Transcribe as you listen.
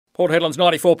Port Hedland's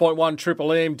 94.1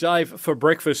 Triple M. Dave for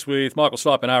breakfast with Michael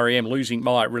Stipe and REM, Losing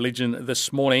My Religion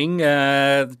this morning.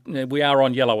 We are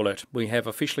on yellow alert. We have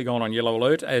officially gone on yellow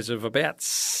alert as of about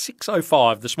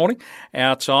 6:05 this morning,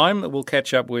 our time. We'll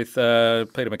catch up with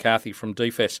Peter McCarthy from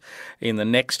DFES in the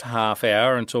next half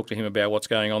hour and talk to him about what's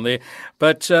going on there.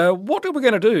 But what are we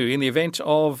going to do in the event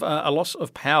of a loss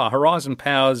of power? Horizon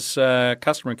Power's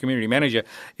Customer and Community Manager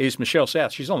is Michelle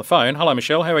South. She's on the phone. Hello,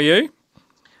 Michelle. How are you?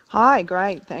 Hi,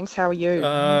 great. Thanks. How are you?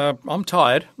 I'm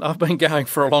tired. I've been going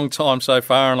for a long time so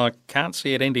far and I can't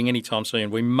see it ending anytime soon.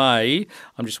 We may.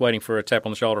 I'm just waiting for a tap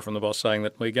on the shoulder from the boss saying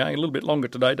that we're going a little bit longer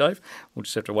today, Dave. We'll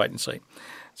just have to wait and see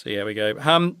how we go.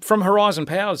 From Horizon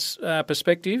Power's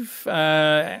perspective,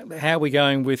 how are we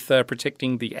going with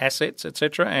protecting the assets,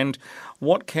 etc., and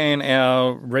what can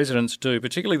our residents do,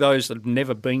 particularly those that have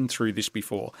never been through this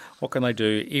before? What can they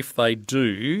do if they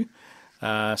do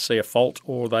see a fault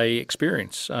or they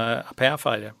experience a power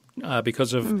failure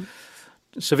because of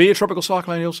severe tropical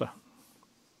cyclone Ilsa?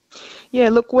 Yeah,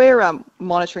 look, we're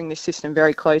monitoring this system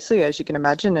very closely, as you can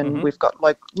imagine, and we've got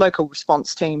local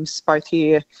response teams both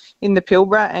here in the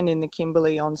Pilbara and in the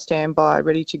Kimberley on standby,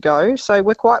 ready to go. So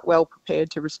we're quite well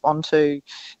prepared to respond to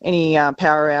any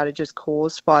power outages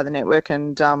caused by the network,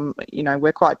 and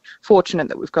we're quite fortunate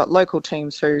that we've got local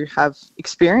teams who have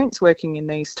experience working in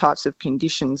these types of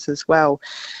conditions as well.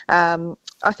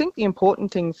 I think the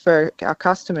important thing for our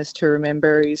customers to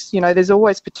remember is, there's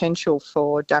always potential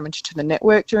for damage to the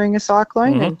network during a cyclone.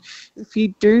 And if you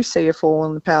do see a fall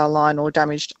in the power line or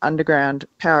damaged underground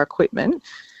power equipment,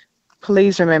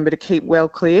 please remember to keep well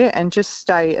clear and just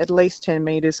stay at least 10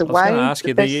 metres away. I was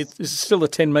going to ask you, is it still a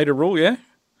 10-metre rule, yeah?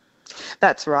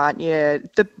 That's right, yeah.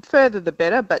 The further the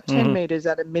better, but 10 metres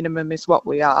at a minimum is what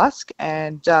we ask.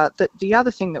 And the other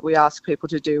thing that we ask people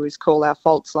to do is call our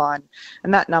faults line,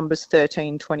 and that number's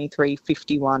 13 23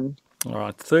 51. All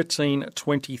right, 13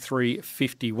 23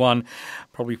 51.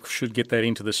 Probably should get that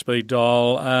into the speed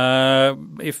dial.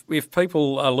 If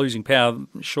people are losing power,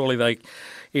 surely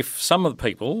if some of the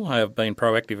people have been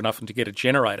proactive enough to get a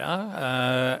generator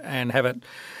and have it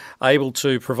able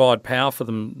to provide power for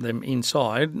them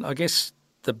inside, I guess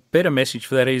the better message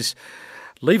for that is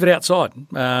leave it outside.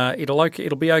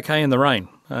 It'll be okay in the rain.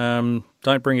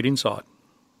 Don't bring it inside.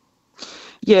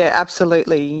 Yeah,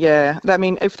 absolutely. Yeah. I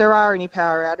mean, if there are any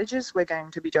power outages, we're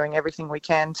going to be doing everything we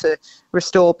can to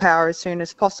restore power as soon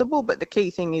as possible. But the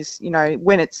key thing is,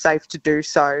 when it's safe to do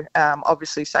so,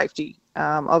 obviously safety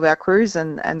of our crews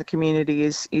and the community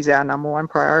is our number one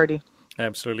priority.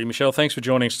 Absolutely. Michelle, thanks for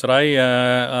joining us today.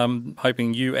 I'm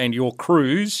hoping you and your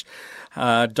crews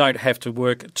don't have to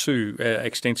work too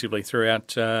extensively throughout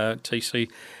TC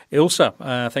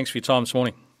Ilsa. Thanks for your time this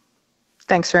morning.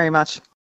 Thanks very much.